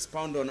able to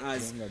expound on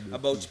us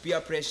about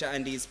peer pressure,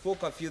 and he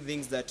spoke a few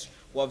things that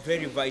were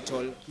very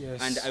vital. Yes.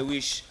 And I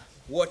wish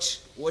watch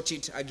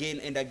it again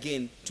and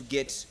again to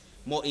get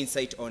more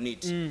insight on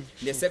it. In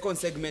the second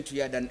segment, we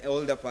had an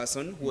older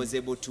person who was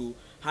able to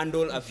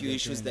handle a few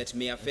issues that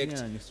may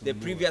affect the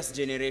previous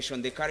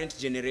generation, the current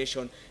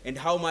generation, and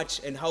how much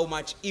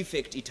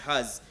effect it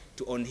has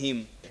on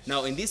him.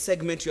 Now, in this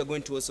segment, we are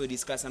going to also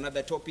discuss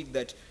another topic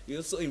that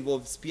also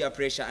involves peer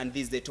pressure, and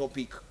this is the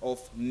topic of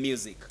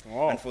music.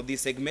 And for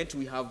this segment,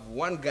 we have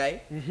one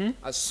guy,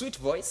 a sweet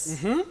voice,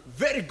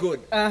 very good.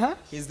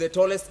 He's the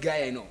tallest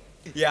guy I know.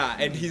 Yeah,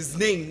 and his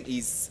name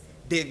is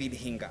David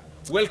Hinga.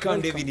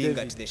 Welcome David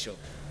Hinga to the show.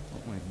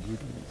 Oh my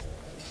goodness.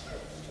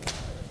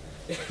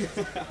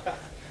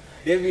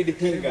 David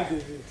Hinga,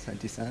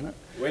 Asante sana.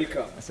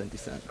 welcome. Asante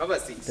sana. Have a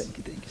seat. Thank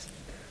you.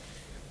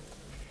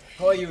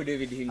 How are you,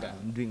 David Hinga?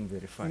 I'm doing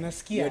very fine.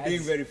 Unasikia You're doing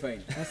aje? very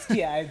fine.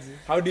 Unasikia aje?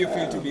 How do you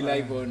feel to be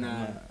live on I'm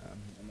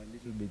a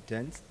little bit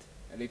tensed.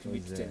 a little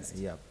bit tensed?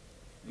 Yeah.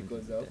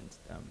 Because little of? tensed.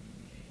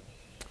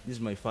 This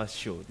is my first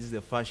show. This is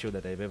the first show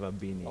that I've ever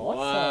been in.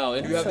 Wow,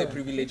 and we have the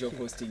privilege of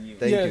hosting you.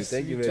 Thank Yes, you.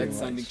 Thank you very That's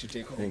much. something to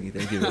take home.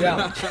 Thank you very Yeah.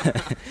 much.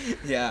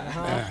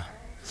 Yeah.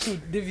 So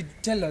David,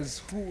 tell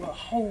us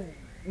how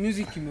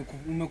music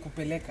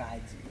imekupeleka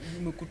aje?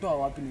 Imekutoa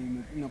wapi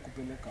na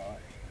inakupeleka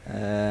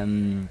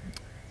wapi?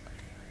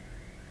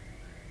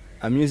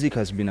 Music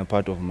has been a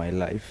part of my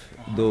life,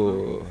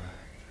 though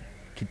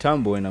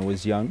kitambo when I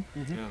was young,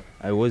 Yeah.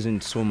 I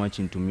wasn't so much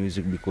into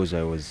music because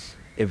I was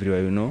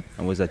everywhere, you know.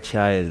 I was a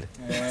child.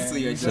 So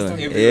you're just So,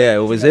 everywhere. yeah, I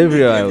was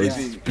everywhere. I was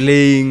Everything.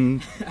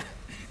 playing.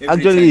 Every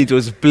Actually, time. it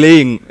was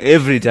playing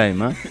every time,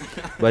 huh?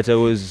 But I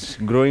was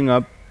growing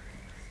up,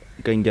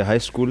 in the high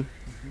school.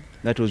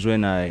 That was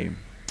when I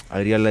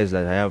realized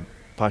that I have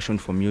passion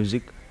for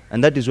music,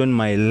 and that is when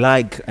my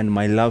like and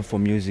my love for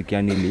music,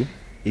 Yanili,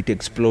 it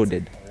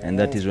exploded, and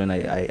that is when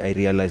I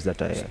realized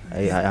that I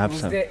have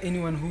Was some. there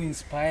anyone who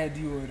inspired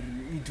you, or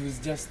it was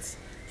just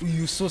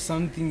you saw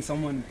something,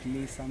 someone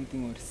play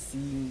something or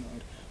sing,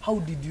 or how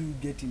did you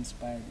get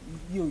inspired?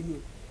 Yo,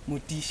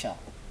 motisha.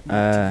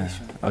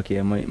 Motivation.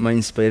 Okay, my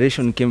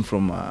inspiration came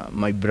from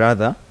my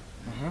brother.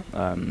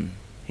 Uh-huh.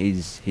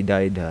 He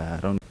died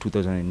around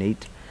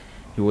 2008.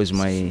 He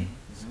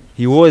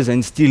was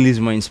and still is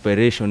my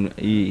inspiration.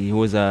 He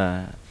was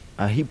a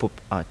hip hop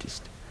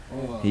artist.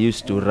 Oh, He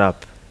used to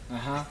rap.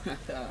 Uh-huh.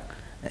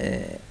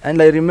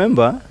 And I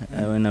remember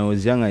when I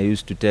was young, I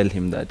used to tell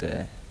him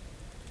that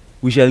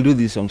we shall do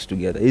these songs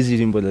together. Hizi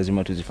nyimbo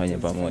lazima tuzifanye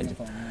pamoja.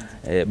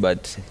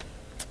 But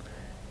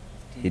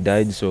he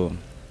died, so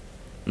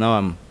now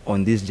I'm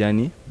on this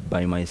journey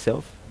by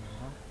myself,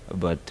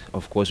 but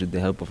of course with the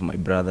help of my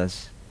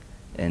brothers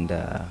and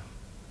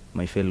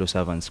my fellow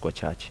servants kwa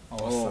church.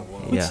 Awesome.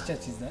 Yeah. Which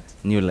church is that?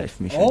 New Life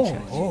Mission Oh,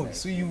 Church. oh,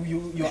 so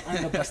you're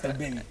under Pastor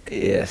Benny.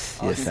 Yes,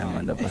 yes, I'm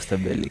under Pastor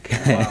Bellic.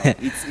 Wow.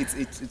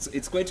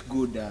 It's quite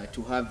good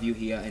to have you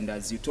here, and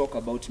as you talk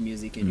about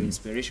music and your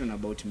inspiration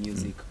about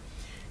music,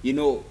 you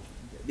know,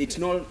 it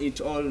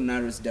all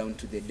narrows down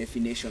to the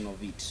definition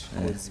of it,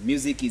 because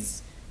music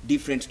is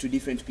different to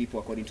different people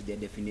according to their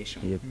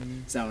definition. Yep.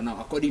 So now,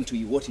 according to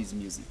you, what is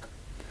music?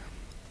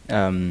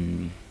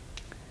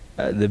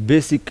 The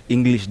basic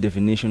English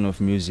definition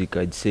of music,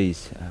 I'd say,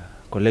 is a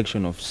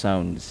collection of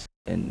sounds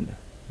and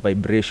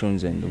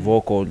vibrations and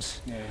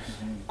vocals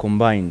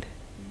combined.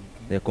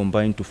 They're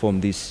combined to form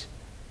this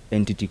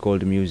entity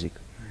called music.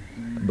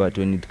 But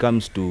when it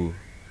comes to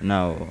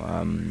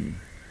now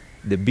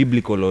the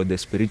biblical or the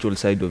spiritual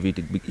side of it,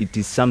 it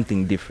is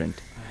something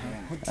different.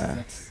 What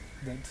is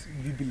that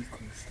biblical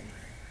stuff?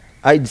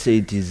 I'd say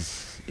it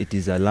is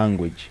a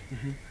language.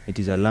 It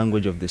is a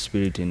language of the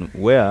spirit, in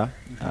where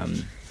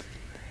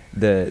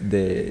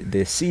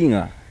the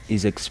singer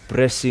is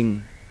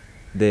expressing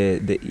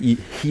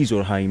his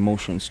or her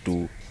emotions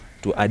to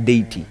a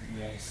deity.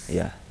 Yes.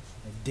 Yeah.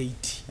 A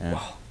deity. Yeah.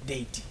 Wow,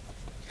 deity.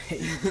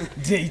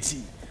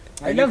 Deity.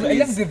 I And you love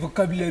please- the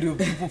vocabulary of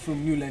people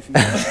from New Life.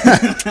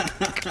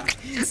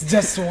 It's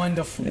just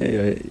wonderful.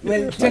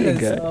 Well, tell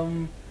us,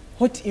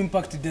 what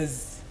impact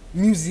does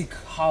music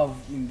have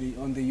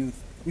on the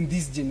youth in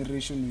this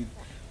generation with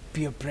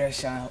peer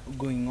pressure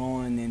going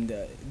on and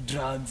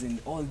drugs and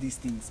all these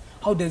things?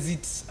 How has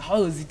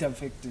it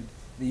affected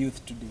the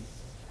youth today?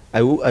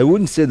 I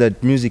wouldn't say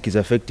that music is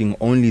affecting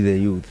only the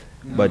youth,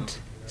 but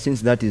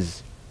since that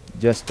is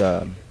just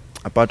a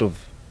part of,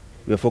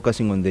 we are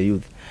focusing on the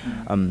youth.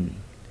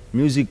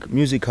 Music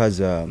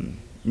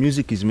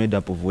is made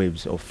up of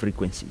waves, of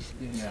frequencies,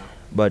 Yeah.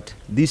 but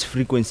these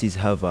frequencies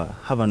have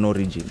an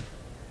origin.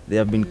 They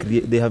have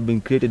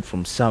been created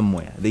from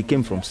somewhere. They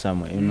came from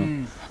somewhere, you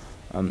know.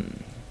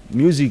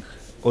 Music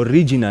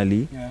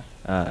originally, Yeah.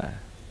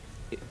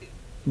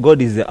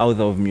 God is the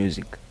author of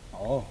music.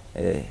 Oh.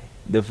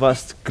 The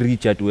first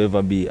creature to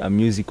ever be a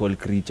musical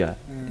creature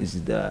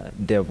is the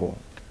devil.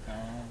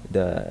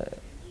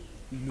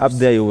 Up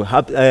there he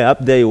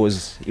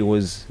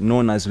was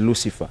known as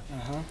Lucifer.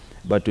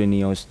 But when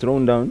he was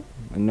thrown down,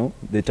 you know,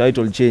 the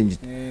title changed.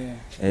 Yeah.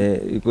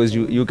 Because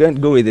you can't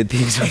go with the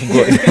things of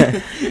God.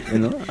 You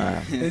know.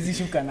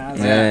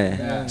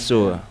 Yeah.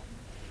 So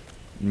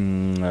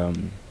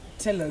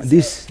Tell us.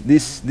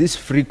 these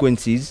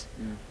frequencies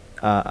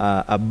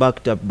are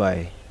backed up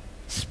by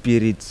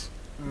spirits.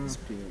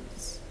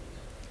 Spirits.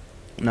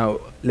 Now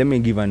let me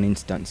give an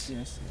instance.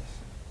 Yes.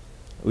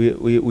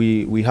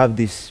 We have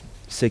this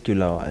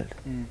secular world.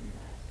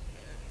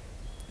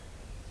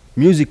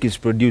 Music is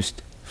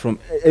produced from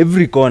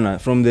every corner.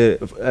 From the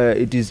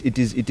it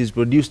is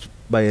produced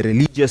by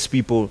religious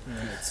people.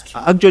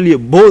 Actually,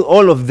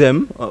 all of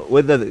them,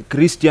 whether the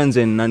Christians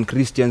and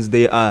non-Christians,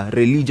 they are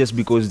religious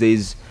because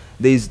there's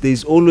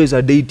always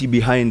a deity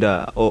behind,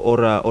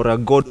 or a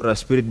god or a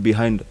spirit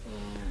behind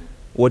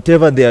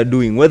whatever they are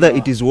doing, whether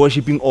it is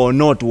worshipping or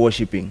not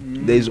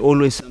worshipping. There is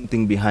always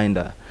something behind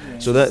her.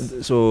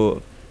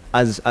 So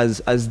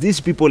as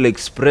these people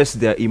express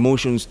their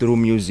emotions through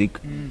music,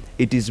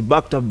 it is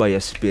backed up by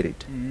a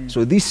spirit.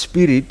 So this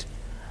spirit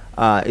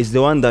is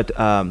the one that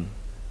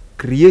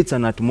creates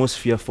an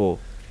atmosphere for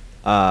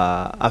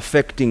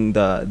affecting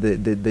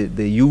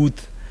the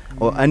youth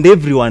and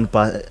everyone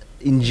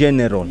in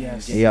general.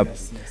 Yes. Yep.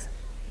 Yes.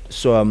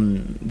 So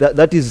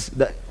that is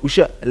that.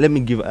 Usha, let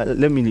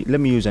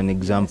me use an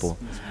example.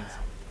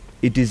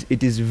 It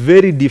is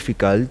very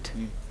difficult.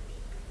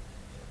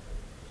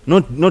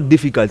 Not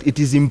difficult. It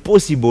is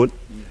impossible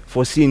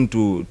for sin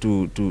to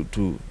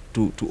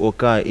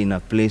occur in a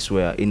place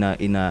where in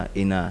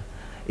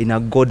a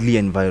godly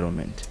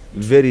environment.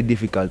 Very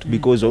difficult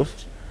because of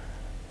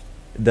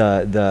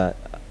the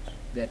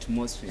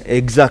atmosphere.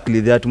 Exactly,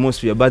 the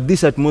atmosphere. But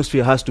this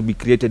atmosphere has to be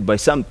created by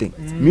something.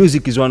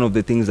 Music is one of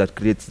the things that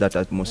creates that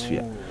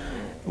atmosphere.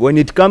 When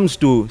it comes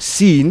to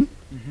sin,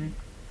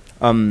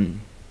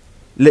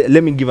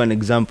 let me give an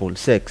example.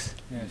 Sex.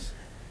 Yes.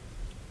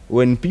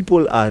 When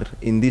people are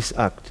in this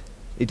act,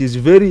 it is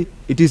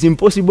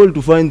impossible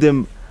to find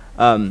them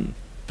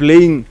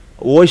playing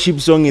worship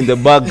song in the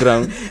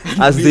background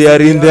as they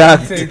are in the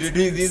act.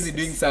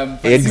 Doing some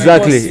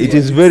Exactly, Impossible. it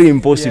is very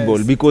impossible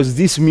Yes. because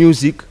this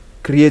music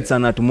creates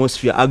an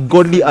atmosphere, a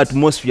godly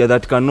atmosphere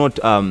that cannot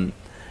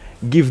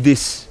give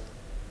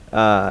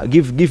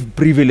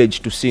privilege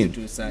to sin.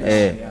 to such,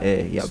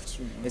 Yep.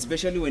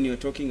 Especially when you're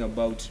talking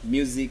about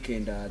music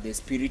and the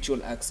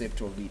spiritual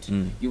aspect of it.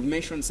 You've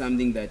mentioned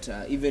something that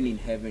even in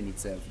heaven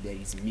itself there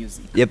is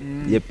music. Yep,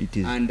 it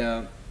is.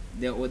 And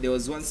there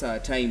was once a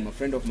time a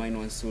friend of mine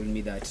once told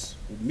me that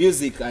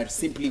music are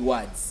simply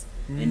words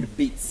and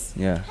beats,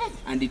 Yeah.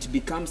 and it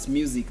becomes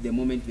music the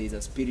moment there is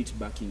a spirit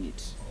backing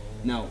it.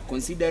 Now,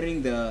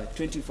 considering the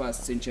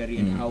 21st century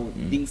and how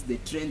the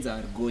trends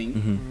are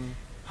going,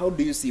 how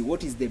do you see,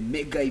 what is the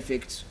mega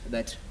effect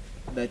that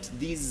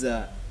this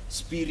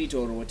spirit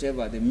or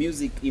whatever, the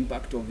music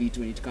impact of it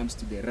when it comes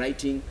to the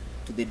writing,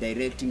 to the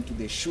directing, to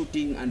the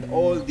shooting, and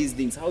all these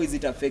things? How is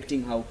it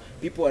affecting how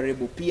people are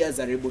able, peers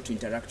are able to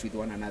interact with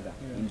one another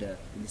in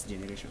this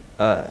generation?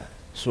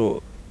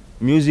 So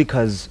music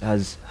has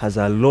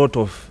a lot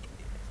of,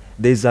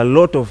 there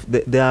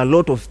are a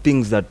lot of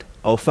things that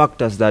are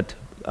factors that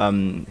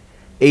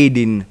aid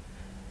in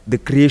the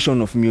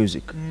creation of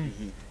music.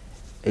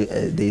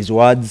 There is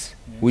words,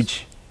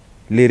 which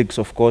lyrics,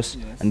 of course,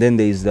 and then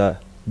there is the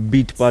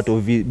beats part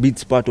of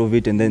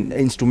it, and then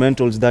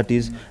instrumentals, that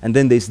is, and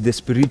then there is the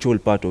spiritual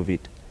part of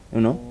it,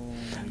 you know.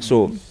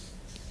 So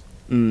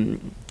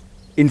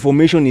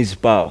information is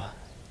power.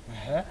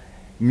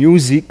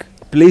 Music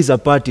plays a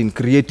part in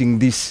creating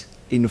this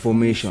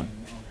information.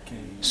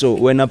 So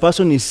when a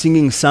person is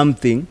singing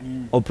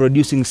something or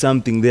producing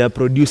something, they are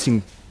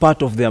producing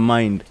part of their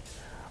mind,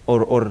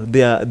 or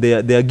they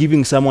are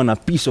giving someone a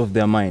piece of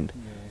their mind.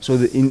 So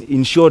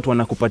in short,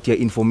 wanakupatia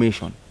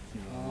information.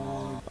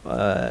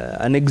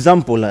 An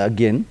example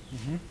again,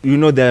 you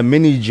know, there are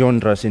many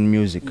genres in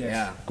music.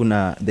 There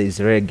is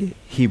reggae,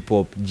 hip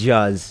hop,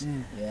 jazz.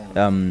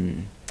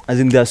 As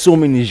in, there are so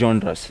many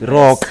genres,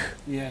 rock.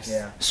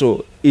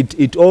 So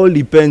it all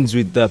depends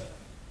with the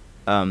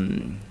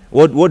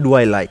what do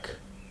I like.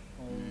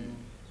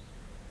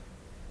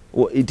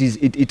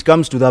 It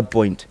comes to that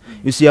point.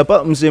 You see,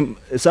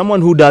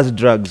 someone who does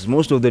drugs,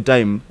 most of the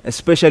time,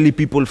 especially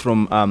people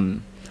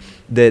from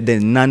the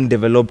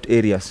non-developed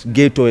areas,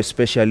 ghetto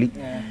especially,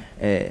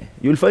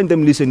 you'll find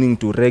them listening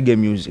to reggae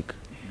music.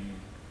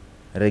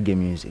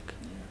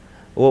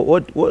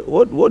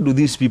 What do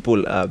these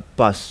people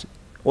pass?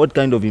 What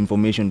kind of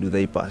information do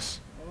they pass?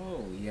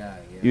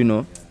 You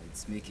know?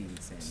 It's making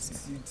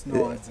sense. It's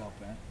no what's up,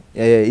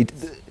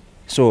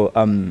 So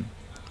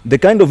the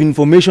kind of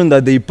information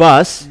that they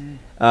pass,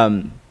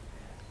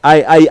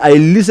 I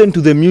listen to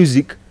the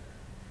music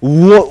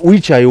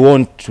which I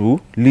want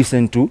to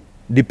listen to,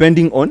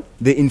 depending on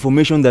the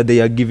information that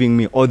they are giving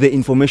me or the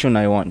information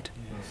I want.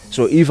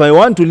 So if I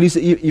want to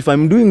listen, if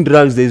I'm doing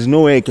drugs, there's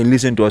no way I can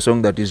listen to a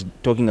song that is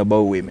talking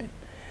about women.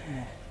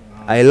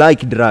 I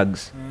like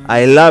drugs.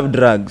 I love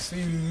drugs. So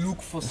you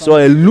look for So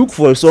I look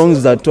for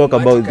songs that talk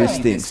about these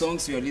The things.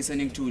 songs you are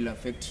listening to will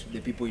affect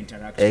the people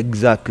interacting.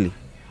 Exactly.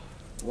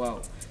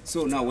 Wow.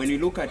 So now, when you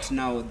look at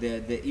now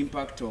the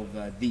impact of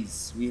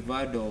this, we've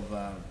heard of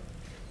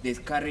the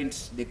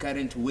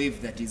current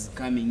wave that is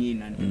coming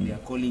in, and they are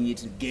calling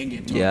it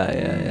Gengeton.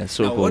 Yeah.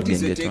 So Now, what called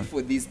is your take Gengeton.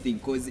 for this thing?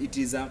 Because it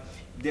is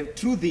the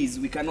truth is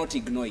we cannot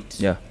ignore it.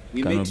 Yeah,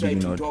 We may cannot be try to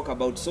ignored. talk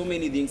about so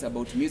many things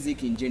about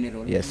music in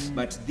general. Yes.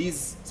 But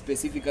this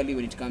specifically,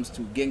 when it comes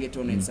to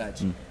Gengeton and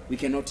such, we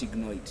cannot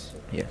ignore it.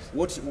 Yes.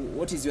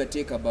 What is your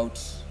take about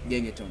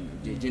Gengeton,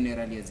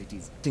 generally as it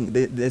is?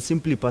 They're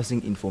simply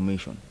passing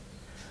information.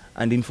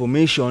 And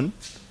information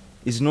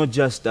is not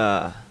just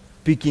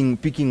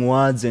picking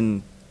words,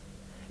 and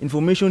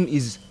information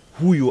is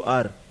who you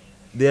are.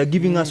 They are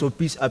giving us a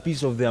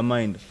piece of their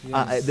mind.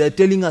 They are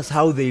telling us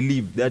how they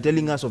live. They are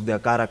telling us of their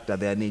character,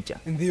 their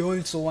nature. And they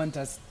also want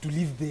us to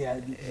live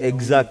their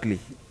Exactly.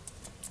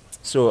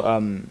 So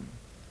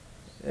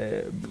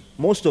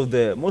most of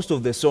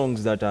the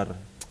songs that are,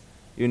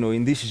 you know,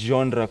 in this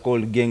genre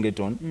called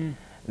Gengeton,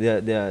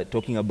 they are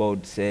talking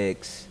about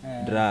sex,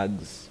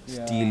 drugs,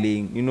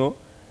 stealing. You know,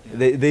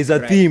 there's a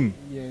theme,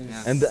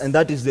 Yes. and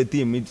that is the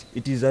theme.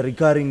 It is a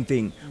recurring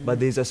thing, but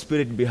there's a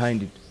spirit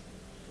behind it.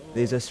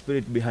 There's a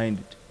spirit behind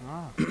it.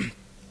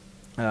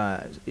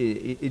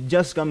 It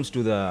just comes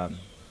to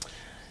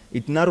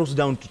it narrows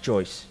down to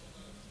choice.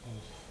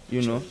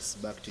 You know,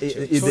 Back to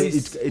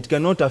choice. it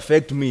cannot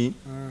affect me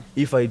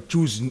if I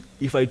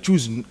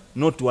choose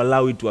not to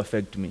allow it to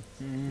affect me.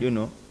 You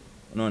know,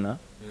 no.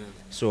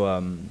 So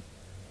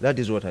that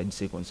is what I'd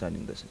say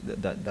concerning this,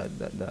 that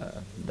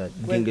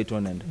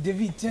Gengeton. And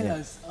David, tell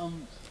us,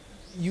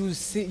 you've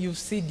said you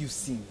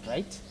sing,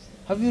 right?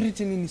 Have you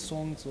written any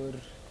songs or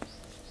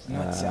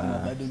not?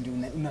 Bado ndio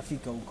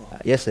unafika huko.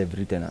 yes, I've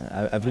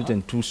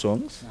written 2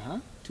 songs.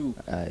 Two.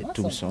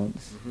 Two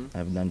songs.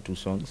 I've done 2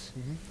 songs,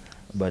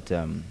 but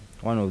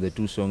one of the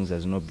 2 songs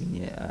has not been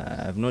yet.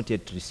 I've not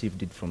yet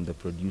received it from the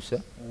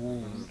producer,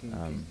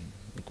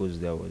 because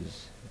there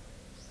was,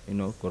 you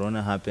know,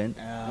 Corona happened.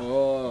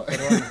 Oh,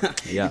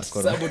 Yeah, it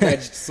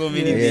sabotaged so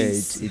many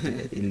things.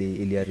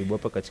 iliharibu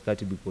hapa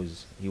katikati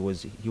because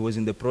he was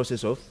in the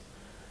process of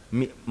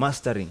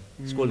mastering.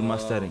 It's called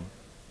mastering,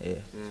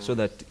 so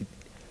that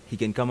he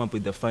can come up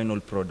with the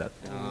final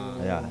product.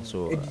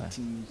 So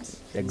Editing it.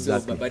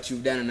 exactly. So, but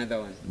you've done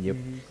another one. Yep.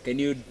 Can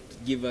you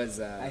give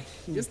us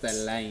just a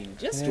line,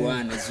 just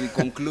one, as we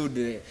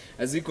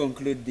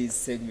conclude this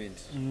segment?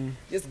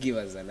 Just give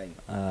us a line.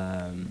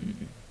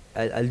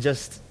 I'll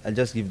just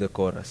give the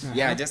chorus.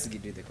 Yeah, just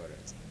give you the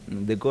chorus.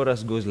 The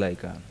chorus goes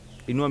like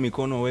inua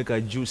mikono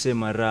weka juu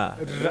sema ra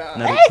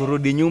na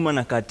kurudi nyuma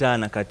na kataa.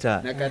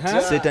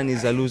 Nakataa. Satan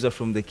is a loser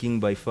from the king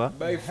by far.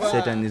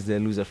 Satan is the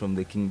loser from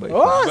the king by far.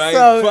 Awesome. By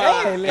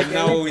far. Hey, And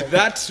now with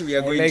that, we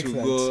are going like to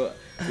that. go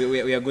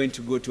we are going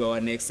to go to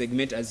our next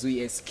segment as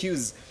we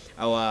excuse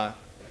our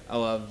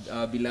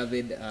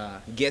beloved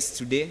guest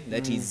today,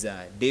 that is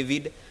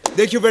David.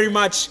 Thank you very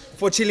much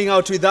for chilling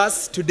out with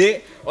us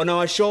today on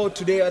our show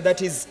today.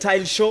 That is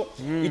Tile Show.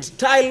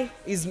 Tile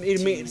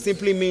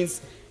simply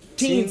means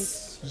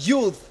Teens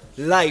Youth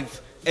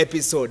Live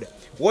episode.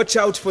 Watch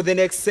out for the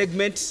next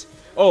segment.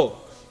 Oh,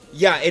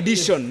 yeah,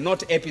 edition,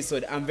 not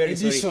episode. I'm very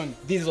sorry.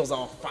 This was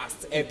our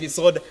first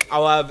episode,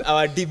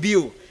 our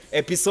debut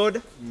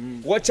episode.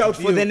 Watch out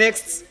for the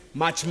next.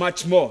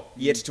 Much more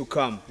yet to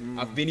come.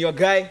 I've been your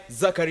guy,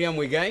 Zakaria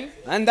Mwigai.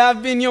 And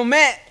I've been your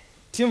mate,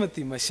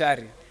 Timothy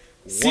Mashari.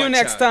 See you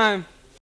next time.